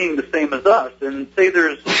sentient being the same as us. And say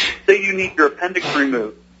you need your appendix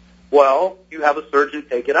removed, well, you have a surgeon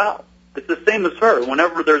take it out. It's the same as her.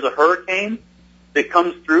 Whenever there's a hurricane that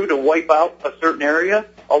comes through to wipe out a certain area,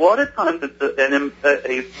 a lot of times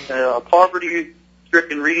it's a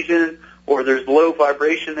poverty-stricken region, or there's low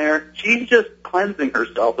vibration there. She's just cleansing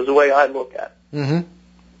herself, is the way I look at it. Mm-hmm.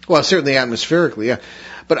 Well, certainly atmospherically, yeah.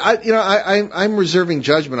 But I'm reserving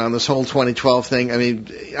judgment on this whole 2012 thing. I mean,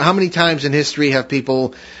 how many times in history have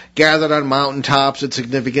people gathered on mountaintops at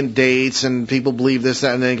significant dates, and people believe this,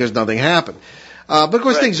 that, and then because nothing happened? But of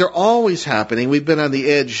course, things are always happening. We've been on the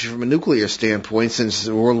edge from a nuclear standpoint since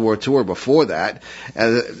World War II or before that.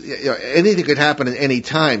 Anything could happen at any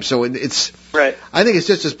time. So it's right. I think it's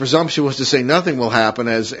just as presumptuous to say nothing will happen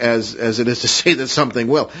as it is to say that something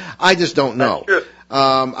will. I just don't know. That's true.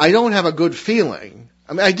 I don't have a good feeling.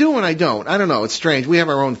 I mean, I do and I don't. I don't know. It's strange. We have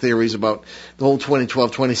our own theories about the whole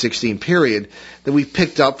 2012-2016 period that we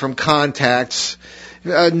picked up from contacts,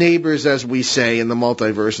 neighbors, as we say, in the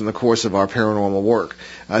multiverse in the course of our paranormal work.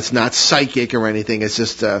 It's not psychic or anything. It's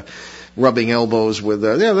just rubbing elbows with.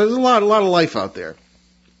 There's a lot of life out there.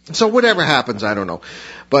 So whatever happens, I don't know.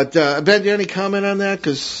 But Ben, do you have any comment on that?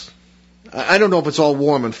 Because I don't know if it's all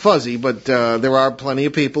warm and fuzzy, but there are plenty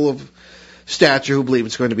of people of stature who believe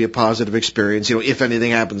it's going to be a positive experience, if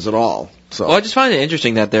anything happens at all. So. Well, I just find it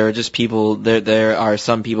interesting that there are just people, there are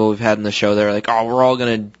some people we've had in the show that are like, oh, we're all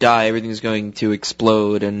going to die, everything's going to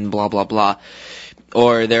explode, and blah, blah, blah.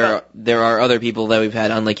 Or there are other people that we've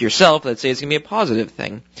had, unlike yourself, that say it's going to be a positive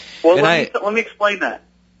thing. Well, let me explain that.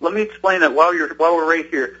 Let me explain that while we're right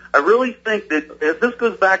here. I really think that this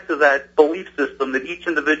goes back to that belief system that each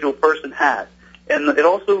individual person has. And it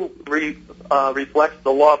also reflects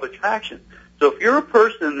the law of attraction. So if you're a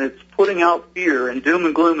person that's putting out fear and doom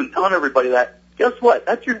and gloom and telling everybody that, guess what?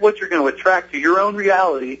 That's what you're going to attract to your own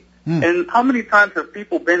reality. And how many times have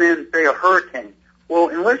people been in, say, a hurricane? Well,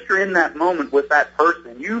 unless you're in that moment with that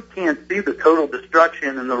person, you can't see the total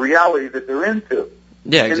destruction and the reality that they're into.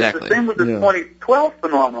 Yeah, exactly. And it's the same with the 2012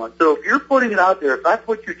 phenomenon. So if you're putting it out there, if that's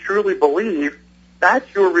what you truly believe,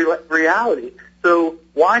 that's your reality. So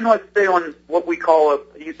why not stay on what we call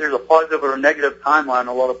there's a positive or a negative timeline,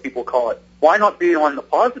 a lot of people call it. Why not be on the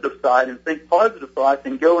positive side and think positive thoughts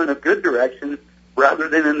and go in a good direction rather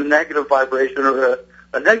than in the negative vibration or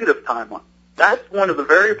a negative timeline? That's one of the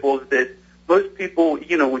variables that most people,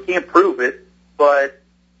 we can't prove it, but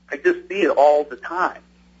I just see it all the time.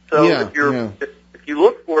 So if you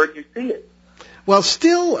look for it, you see it. Well,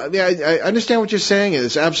 still, I understand what you're saying.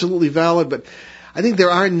 It's absolutely valid, but I think there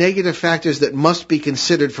are negative factors that must be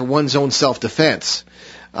considered for one's own self-defense.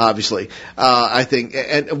 Obviously, I think,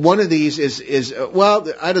 and one of these is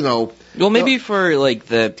I don't know. Well, maybe for like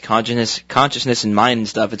the consciousness and mind and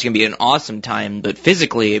stuff, it's gonna be an awesome time, but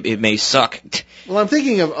physically it may suck. Well, I'm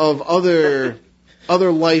thinking of other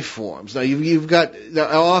life forms. Now, you've got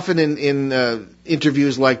often in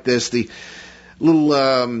interviews like this, the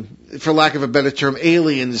little, for lack of a better term,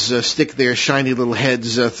 aliens stick their shiny little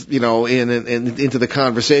heads, into the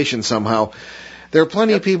conversation somehow. There are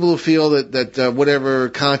plenty of people who feel that whatever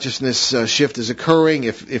consciousness shift is occurring,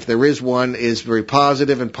 if there is one, is very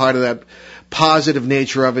positive, and part of that positive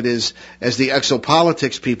nature of it is, as the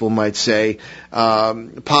exopolitics people might say,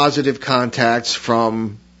 positive contacts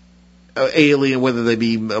from alien, whether they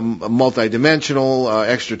be multidimensional,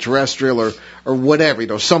 extraterrestrial, or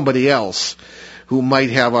whatever, somebody else who might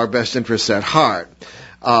have our best interests at heart.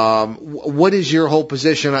 What is your whole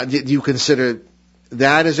position? Do you consider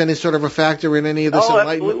that as any sort of a factor in any of this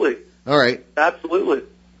enlightenment? Absolutely. All right. Absolutely.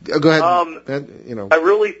 Go ahead. I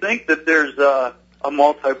really think that there's a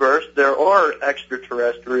multiverse. There are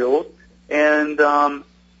extraterrestrials, and some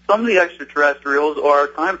of the extraterrestrials are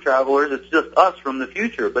time travelers. It's just us from the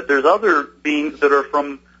future. But there's other beings that are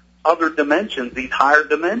from other dimensions, these higher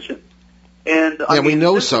dimensions. And we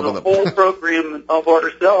know some of them. The whole program of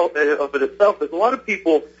it itself. There's a lot of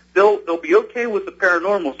people. They'll be okay with the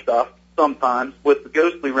paranormal stuff sometimes, with the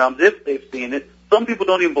ghostly realms if they've seen it. Some people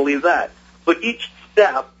don't even believe that. But each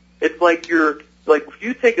step, it's like if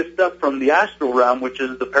you take a step from the astral realm, which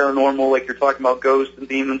is the paranormal, like you're talking about ghosts and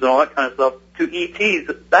demons and all that kind of stuff, to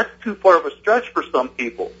ETs, that's too far of a stretch for some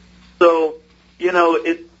people. So,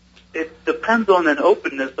 it depends on an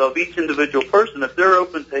openness of each individual person. If they're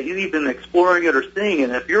open to even exploring it or seeing it,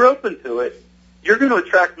 and if you're open to it, you're going to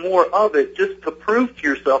attract more of it just to prove to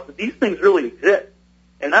yourself that these things really exist.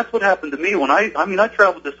 And that's what happened to me when I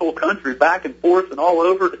traveled this whole country back and forth and all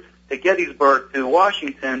over to Gettysburg, to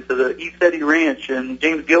Washington, to the East Eddy Ranch and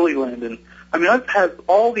James Gilliland. And I've had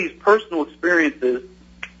all these personal experiences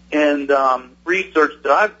and research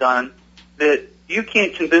that I've done that you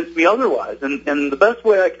can't convince me otherwise. And the best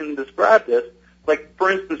way I can describe this, like,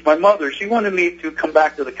 for instance, my mother, she wanted me to come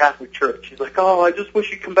back to the Catholic Church. She's like, oh, I just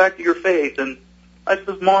wish you'd come back to your faith. And I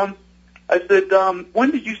said, Mom,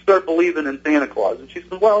 when did you start believing in Santa Claus? And she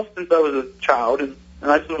said, well, since I was a child. And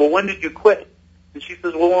I said, well, when did you quit? And she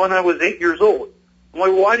says, well, when I was 8 years old. I'm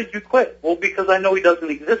like, well, why did you quit? Well, because I know he doesn't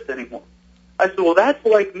exist anymore. I said, well, that's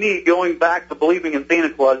like me going back to believing in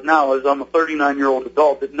Santa Claus now as I'm a 39-year-old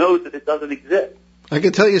adult that knows that it doesn't exist. I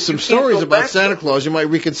can tell you some stories about Santa Claus. You might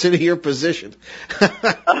reconsider your position.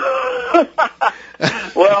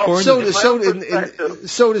 Well, so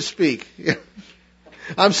to speak.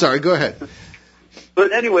 I'm sorry. Go ahead.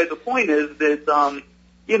 But anyway, the point is that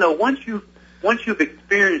once you've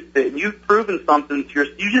experienced it and you've proven something to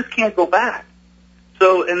you just can't go back.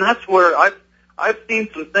 So, and that's where I've seen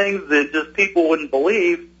some things that just people wouldn't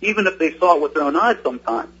believe, even if they saw it with their own eyes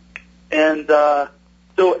sometimes. And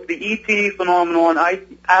so the ET phenomenon, I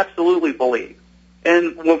absolutely believe.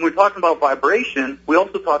 And when we're talking about vibration, we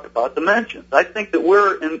also talk about dimensions. I think that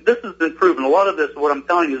and this has been proven, a lot of this, what I'm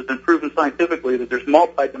telling you, has been proven scientifically, that there's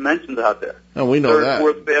multi-dimensions out there. Oh, we know that.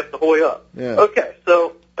 Third, fourth, fifth, the whole up. Yeah. Okay,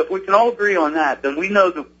 so if we can all agree on that, then we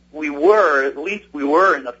know that we were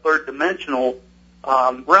in a third-dimensional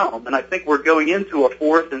realm. And I think we're going into a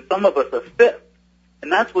fourth, and some of us a fifth.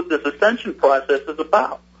 And that's what this ascension process is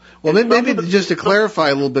about. Well, maybe just to clarify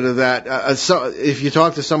a little bit of that, if you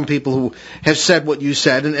talk to some people who have said what you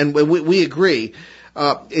said, and we agree,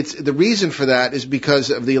 it's the reason for that is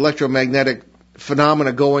because of the electromagnetic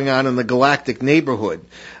phenomena going on in the galactic neighborhood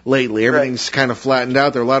lately. Everything's kind of flattened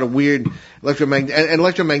out. There are a lot of weird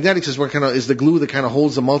electromagnetics is the glue that kind of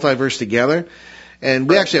holds the multiverse together. And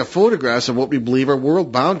we actually have photographs of what we believe are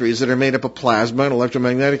world boundaries that are made up of plasma and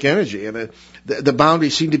electromagnetic energy, and the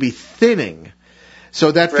boundaries seem to be thinning. So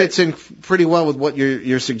that fits in pretty well with what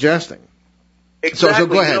you're suggesting. Exactly. So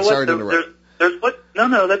go ahead. Sorry to interrupt.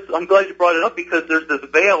 I'm glad you brought it up because there's this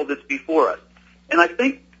veil that's before us. And I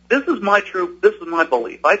think this is my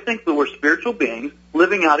belief. I think that we're spiritual beings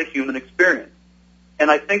living out a human experience. And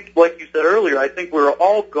I think, like you said earlier, I think we're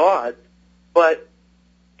all gods, but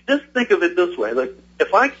just think of it this way. Like,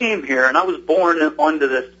 if I came here and I was born onto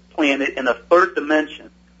this planet in a third dimension,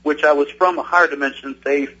 which I was from a higher dimension,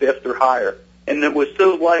 say fifth or higher, and it was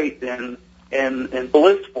so light and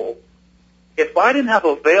blissful, if I didn't have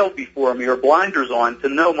a veil before me or blinders on to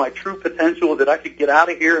know my true potential that I could get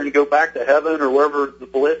out of here and go back to heaven or wherever the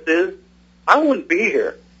bliss is, I wouldn't be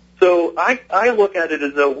here. So I look at it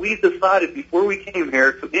as though we decided before we came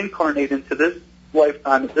here to incarnate into this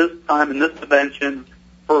lifetime, at this time, in this dimension,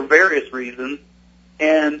 for various reasons.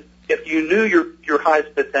 And if you knew your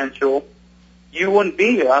highest potential, you wouldn't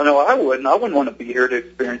be here. I know I wouldn't. I wouldn't want to be here to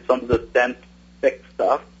experience some of this dense, thick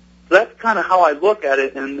stuff. So that's kind of how I look at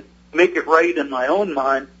it and make it right in my own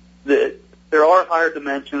mind that there are higher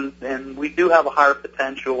dimensions and we do have a higher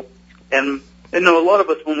potential. And, a lot of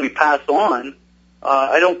us, when we pass on,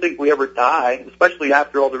 I don't think we ever die, especially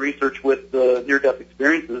after all the research with the near-death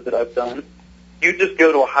experiences that I've done. You just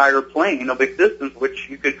go to a higher plane of existence, which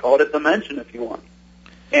you could call it a dimension if you want.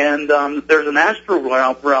 And there's an astral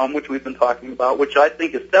realm, which we've been talking about, which I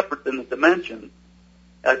think is separate than the dimensions.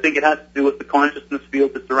 I think it has to do with the consciousness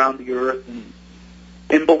field that's around the Earth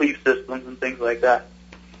and belief systems and things like that.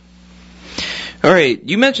 All right.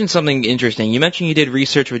 You mentioned something interesting. You mentioned you did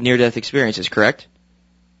research with near-death experiences, correct?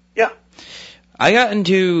 Yeah. I got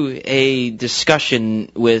into a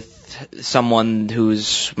discussion with someone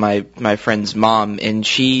who's my friend's mom, and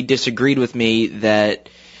she disagreed with me that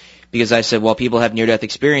because I said, well, people have near-death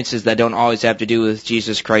experiences that don't always have to do with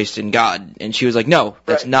Jesus Christ and God. And she was like, no,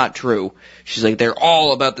 that's not true. She's like, they're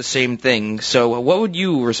all about the same thing. So what would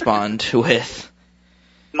you respond with?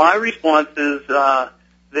 My response is that,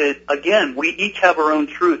 again, we each have our own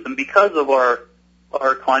truth. And because of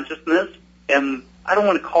our consciousness, and I don't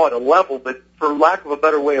want to call it a level, but for lack of a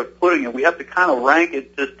better way of putting it, we have to kind of rank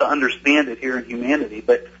it just to understand it here in humanity.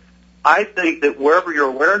 But I think that wherever your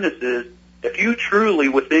awareness is, if you truly,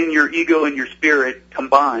 within your ego and your spirit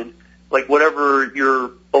combined, like whatever your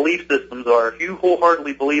belief systems are, if you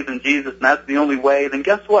wholeheartedly believe in Jesus and that's the only way, then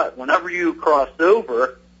guess what? Whenever you cross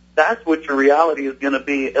over, that's what your reality is going to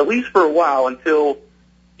be, at least for a while, until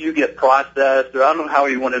you get processed, or I don't know how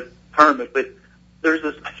you want to term it, but there's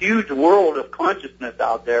this huge world of consciousness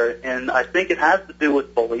out there, and I think it has to do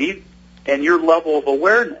with belief and your level of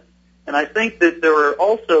awareness. And I think that there are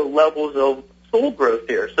also levels of soul growth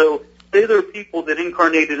here. So say there are people that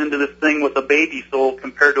incarnated into this thing with a baby soul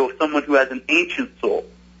compared to someone who has an ancient soul.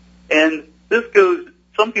 And this goes,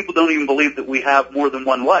 some people don't even believe that we have more than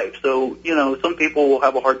one life. So, some people will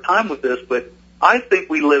have a hard time with this, but I think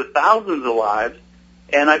we live thousands of lives.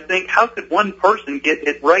 And I think, how could one person get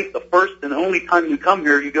it right the first and only time you come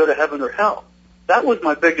here, you go to heaven or hell? That was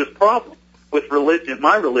my biggest problem with religion,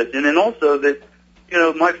 my religion, and also that,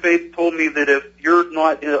 my faith told me that if you're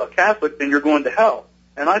not a Catholic, then you're going to hell.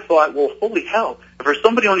 And I thought, well, holy hell, if there's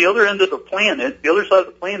somebody on the other end of the planet, the other side of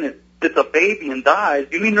the planet, that's a baby and dies,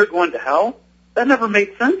 you mean they're going to hell? that never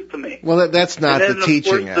made sense to me. Well, that's not And then, the of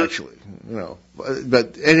teaching, course, actually.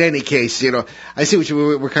 But in any case, I see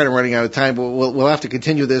we're kind of running out of time, but we'll have to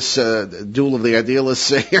continue this duel of the idealists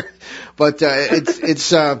here. But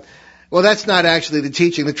well, that's not actually the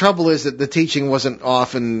teaching. The trouble is that the teaching wasn't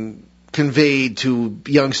often conveyed to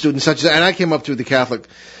young students, and I came up through the Catholic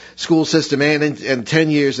school system and 10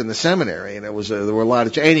 years in the seminary, and there were a lot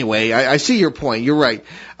of anyway. I see your point. You're right.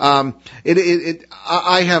 I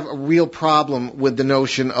have a real problem with the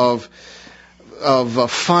notion of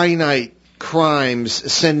finite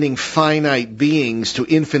crimes sending finite beings to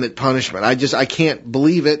infinite punishment. I can't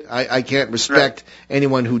believe it. I can't respect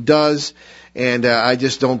anyone who does, and I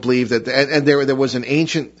just don't believe that. And there was an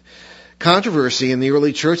ancient controversy in the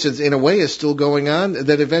early church that in a way is still going on,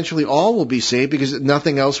 that eventually all will be saved because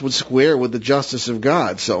nothing else would square with the justice of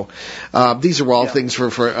God. So these are all things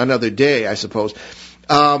for another day, I suppose.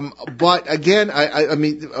 But again, I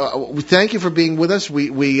mean, thank you for being with us.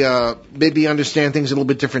 We maybe understand things in a little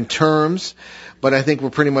bit different terms, but I think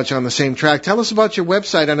we're pretty much on the same track. Tell us about your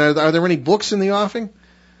website, and are there any books in the offing?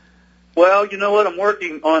 Well, you know what? I'm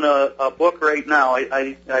working on a book right now.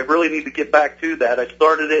 I really need to get back to that. I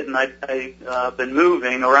started it, and I've been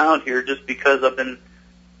moving around here just because I've been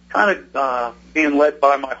kind of being led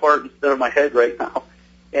by my heart instead of my head right now.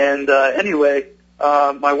 And anyway,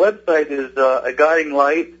 my website is A Guiding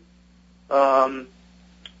Light, and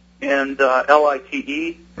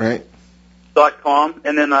LITE. Right. .com.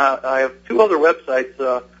 And then I have two other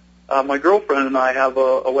websites. My girlfriend and I have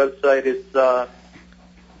a website. It's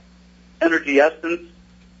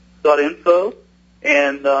energyessence.info,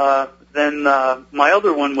 and then my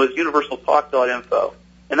other one was universaltalk.info,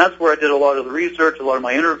 and that's where I did a lot of the research, a lot of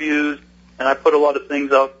my interviews, and I put a lot of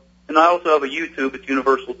things up. And I also have a YouTube. It's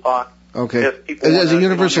Universal Talk. Okay. Is it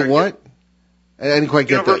Universal what? I didn't quite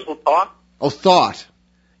get that. Universal Talk. Oh, Thought.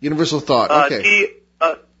 Universal Thought. Okay.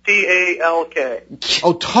 TALK.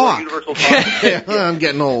 Oh, talk. Universal Talk. Yeah, I'm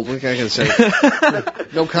getting old. What can I say?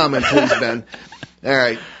 No comment, please, Ben. All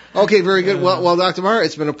right. Okay, very good. Well, Dr. Maher,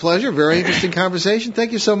 it's been a pleasure. Very interesting conversation.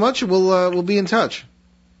 Thank you so much. We'll be in touch.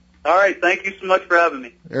 All right. Thank you so much for having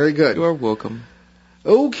me. Very good. You are welcome.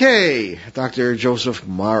 Okay, Dr. Joseph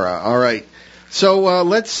Mara. All right. So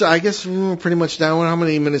let's. I guess we're pretty much down. How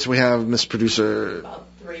many minutes we have, Miss Producer? About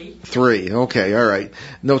 3. 3. Okay. All right.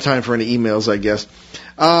 No time for any emails, I guess.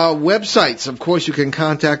 Websites. Of course, you can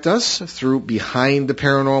contact us through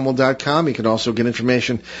BehindTheParanormal.com. You can also get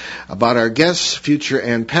information about our guests, future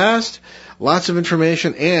and past. Lots of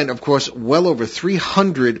information, and, of course, well over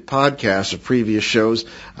 300 podcasts of previous shows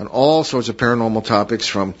on all sorts of paranormal topics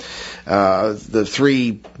from the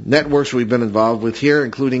 3 networks we've been involved with here,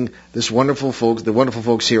 including the wonderful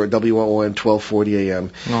folks here at WOON 1240 AM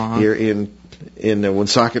here in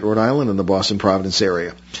Woonsocket, Rhode Island, in the Boston, Providence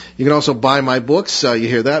area. You can also buy my books. You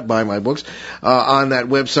hear that? Buy my books on that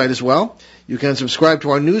website as well. You can subscribe to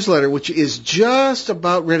our newsletter, which is just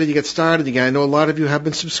about ready to get started again. I know a lot of you have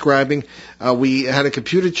been subscribing. We had a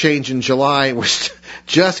computer change in July. We're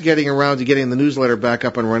just getting around to getting the newsletter back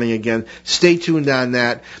up and running again. Stay tuned on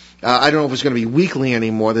that. I don't know if it's going to be weekly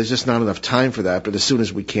anymore. There's just not enough time for that. But as soon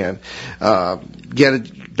as we can get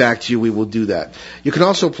it back to you, we will do that. You can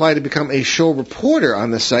also apply to become a show reporter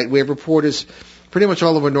on the site. We have reporters pretty much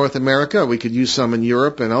all over North America. We could use some in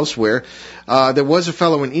Europe and elsewhere. There was a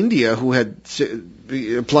fellow in India who had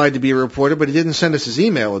applied to be a reporter, but he didn't send us his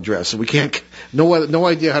email address, so we can't. No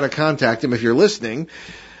idea how to contact him. If you're listening,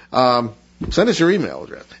 send us your email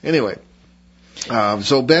address. Anyway.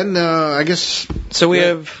 So Ben, I guess. So we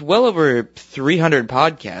have well over 300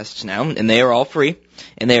 podcasts now, and they are all free,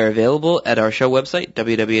 and they are available at our show website,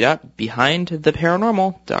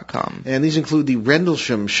 www.BehindTheParanormal.com. And these include the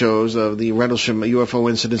Rendlesham shows of the Rendlesham UFO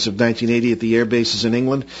incidents of 1980 at the air bases in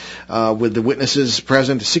England, with the witnesses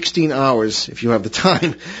present 16 hours, if you have the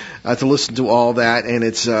time, to listen to all that. And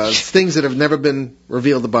it's things that have never been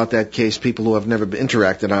revealed about that case. People who have never been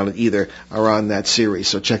interacted on it either are on that series.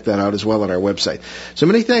 So check that out as well on our website. So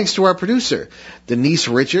many thanks to our producer, Denise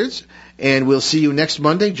Richards. And we'll see you next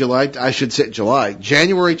Monday, January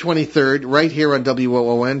 23rd, right here on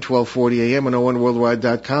WOON, 1240 AM and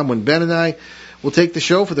ONWorldwide.com, when Ben and I will take the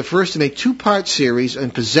show for the first in a 2-part series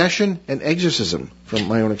on possession and exorcism from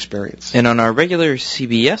my own experience. And on our regular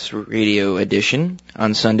CBS radio edition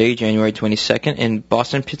on Sunday, January 22nd, in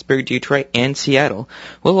Boston, Pittsburgh, Detroit, and Seattle,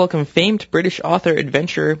 we'll welcome famed British author,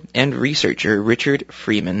 adventurer, and researcher Richard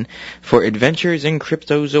Freeman for Adventures in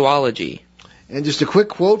Cryptozoology. And just a quick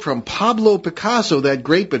quote from Pablo Picasso, that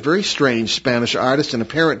great but very strange Spanish artist and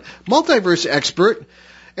apparent multiverse expert.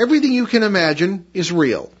 Everything you can imagine is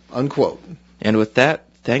real, unquote. And with that,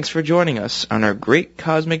 thanks for joining us on our great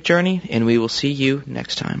cosmic journey, and we will see you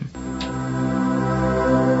next time.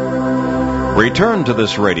 Return to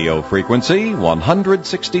this radio frequency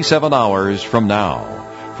 167 hours from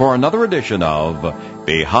now for another edition of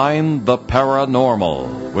Behind the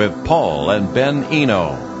Paranormal with Paul and Ben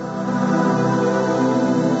Eno.